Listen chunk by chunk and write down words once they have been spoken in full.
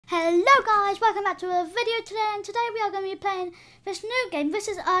Hello guys, welcome back to a video today, and today we are going to be playing this new game. This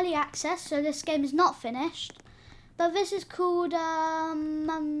is early access, so this game is not finished. But this is called, I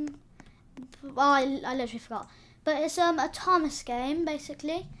literally forgot. But it's a Thomas game,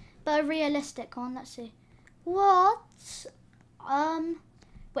 basically. But a realistic one, let's see. What?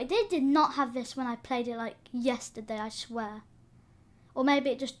 Wait, they did not have this when I played it like yesterday, I swear. Or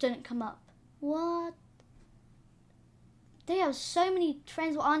maybe it just didn't come up. What? They have so many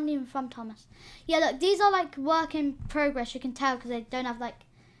trains that aren't even from Thomas. Yeah, look, these are like work in progress. You can tell because they don't have like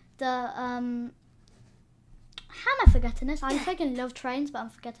the How am I forgetting this? I'm freaking love trains, but I'm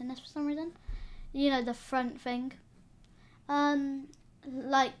forgetting this for some reason. You know, the front thing.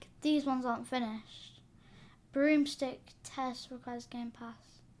 Like these ones aren't finished. Broomstick test requires Game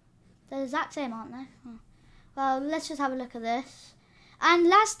Pass. They're the exact same, aren't they? Oh. Well, let's just have a look at this. And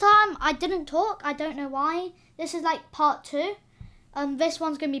last time I didn't talk. I don't know why. This is like part 2. This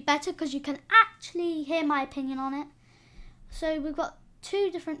one's going to be better because you can actually hear my opinion on it. So we've got 2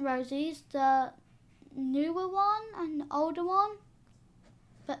 different Rosies. The newer one and the older one.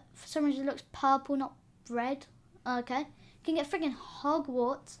 But for some reason it looks purple, not red. Okay. You can get freaking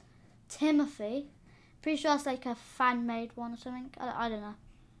Hogwarts. Timothy. Pretty sure that's like a fan-made one or something. I don't know.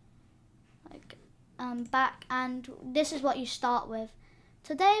 Like, back. And this is what you start with.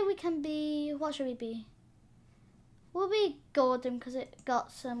 Today we can be... What should we be? We'll be Gordon because it got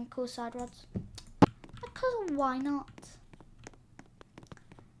some cool side rods. Because why not?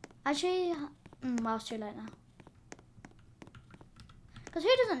 Actually, well, it's too late now. Because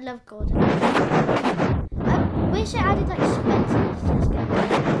who doesn't love Gordon? I wish it added like Spencer to this game.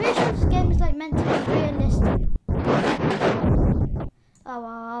 I'm pretty sure this game is like meant to be realistic.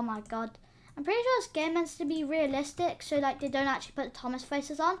 Oh my god. I'm pretty sure this game meant to be realistic, so like they don't actually put the Thomas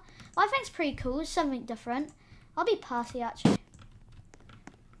faces on. But I think it's pretty cool. It's something different. I'll be Percy actually.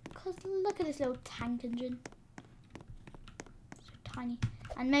 Because look at this little tank engine. So tiny.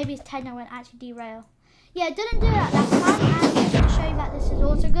 And maybe his tail won't actually derail. Yeah, it didn't do that last time. And just to show you that this is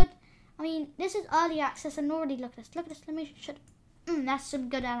also good. I mean, this is early access and already look at this. Look at this. Let me show. That's some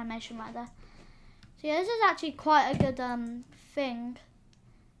good animation right there. So yeah, this is actually quite a good thing.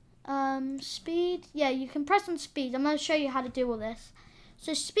 Speed. Yeah, you can press on speed. I'm going to show you how to do all this.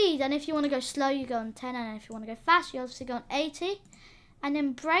 So speed, and if you want to go slow, you go on 10, and if you want to go fast, you obviously go on 80. And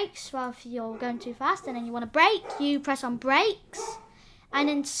then brakes, well, if you're going too fast and then you want to brake, you press on brakes. And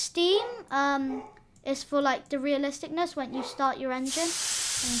then steam is for like the realisticness when you start your engine and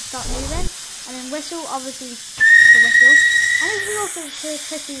you start moving. And then whistle, obviously the whistle. And this is also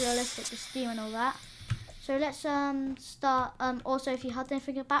pretty realistic, the steam and all that. So let's start. Also, if you had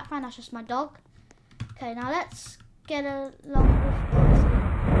anything in the background, that's just my dog. Okay, now let's get along with.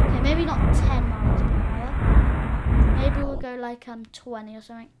 Okay, maybe not 10 miles per hour. Maybe we'll go like 20 or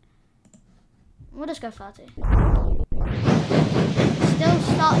something. We'll just go 30. Still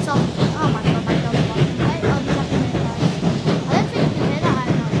starts off. Oh my god, my dog's barking. Wait, I don't think you can hear that.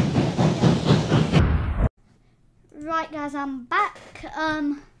 Right, guys, I'm back.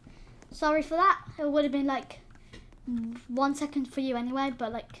 Sorry for that. It would have been like 1 second for you anyway,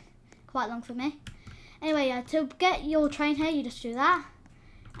 but like quite long for me. Anyway, yeah, to get your train here, you just do that.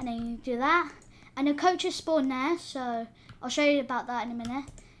 And then you do that. And the coaches spawn there, so I'll show you about that in a minute.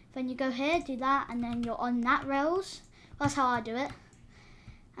 Then you go here, do that, and then you're on that rails. That's how I do it.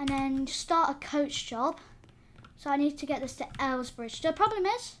 And then start a coach job. So I need to get this to Aylesbridge. The problem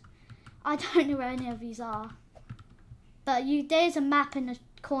is, I don't know where any of these are. But there's a map in the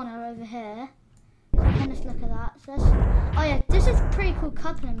corner over here. So I can just look at that. So oh yeah, this is a pretty cool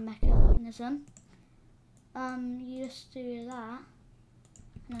coupling mechanism. You just do that.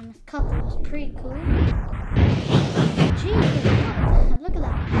 And then this couple is pretty cool. Jeez, look at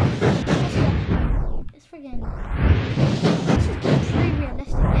that. It's friggin'. This is a pretty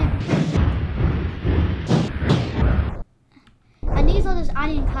realistic game. And these are just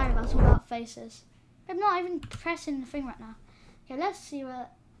Annie and Clarabels without faces. I'm not even pressing the thing right now. Okay, let's see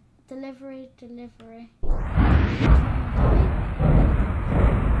what delivery. I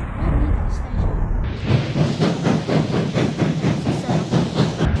don't need that station.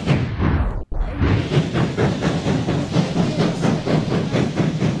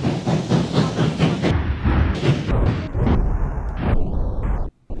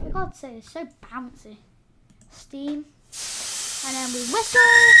 Say it's so bouncy. Steam, and then we whistle.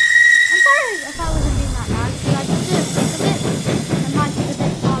 I'm sorry if I wasn't doing that loud because I just didn't think of it. The mic is a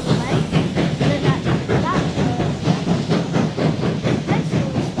bit far away. I didn't actually do that. Okay, so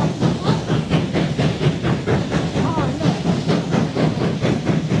we'll stop the clock. Oh look.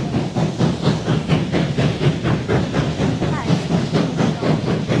 That is cool.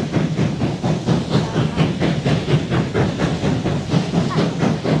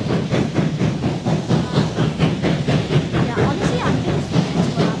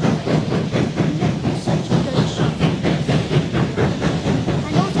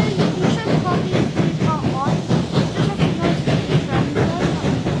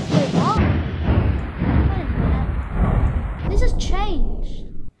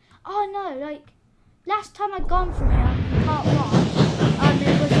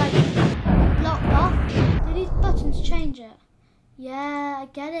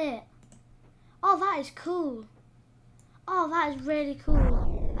 get it. Oh, that is cool. Oh, that is really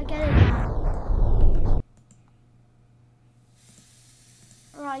cool. I get it now.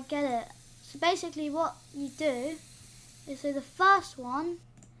 Alright, I get it. So basically what you do is, so the first one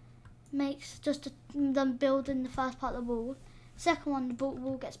makes just them building the first part of the wall. Second one, the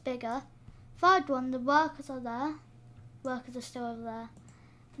wall gets bigger. Third one, the workers are there. Workers are still over there.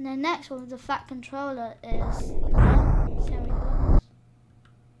 And the next one, the fat controller is there. See how he looks?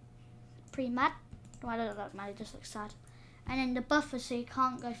 Pretty mad. No, I don't look mad, he just looks sad. And then the buffer so you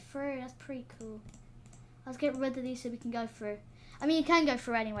can't go through. That's pretty cool. Let's get rid of these so we can go through. I mean, you can go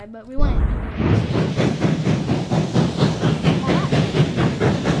through anyway, but we want it.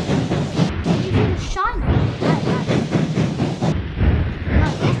 Shine.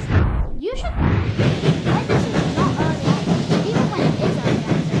 You should. Why this is not early access? Even when it is early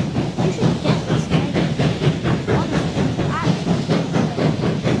access, you should get this game. Honestly, actually.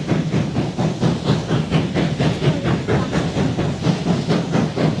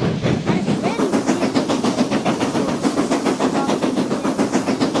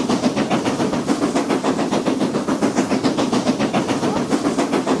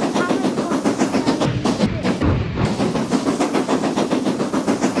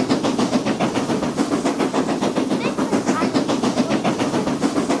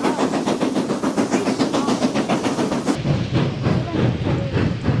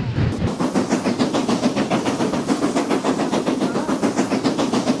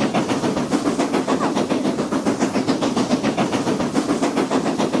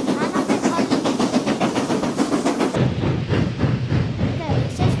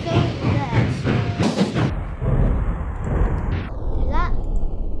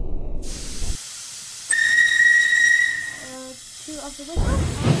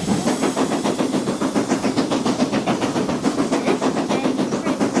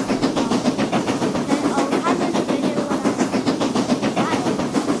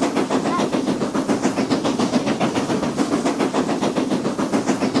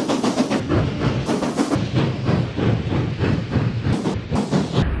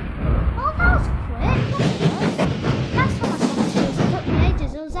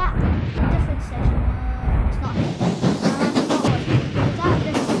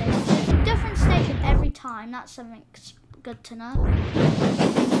 And it's that's something good to know. So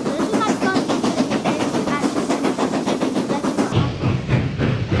this is my first one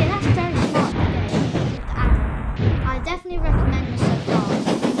okay, that's very smart game. I definitely recommend this so far.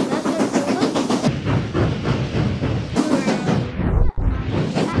 Let's go forward.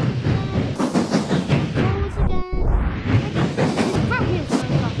 Forwards again. It's probably so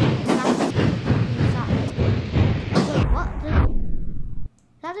tough. So what?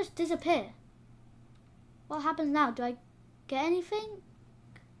 Did that just disappear? What happens now? Do I get anything?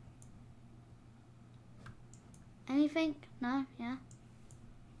 Anything? No? Yeah.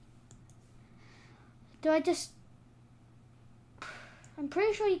 Do I just... I'm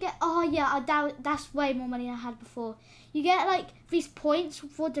pretty sure you get... Oh yeah, I doubt that's way more money than I had before. You get like these points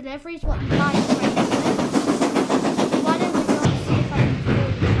for deliveries, what you buy with. Why don't we go and see if I can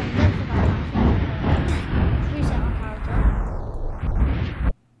afford this one? Reset my character.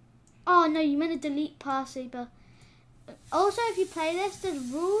 Oh no, you meant to delete Percy, but also if you play this, there's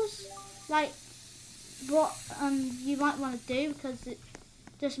rules like what you might want to do because it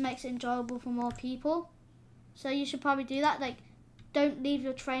just makes it enjoyable for more people. So you should probably do that. Like, don't leave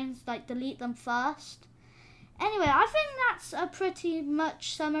your trains, like delete them first. Anyway, I think that's a pretty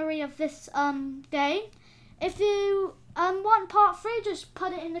much summary of this game. If you want part 3, just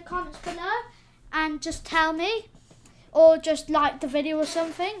put it in the comments below and just tell me, or just like the video or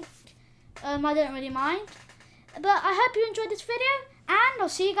something. I don't really mind. But I hope you enjoyed this video, and I'll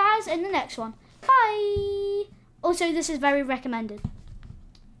see you guys in the next one. Bye! Also, this is very recommended.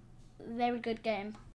 Very good game.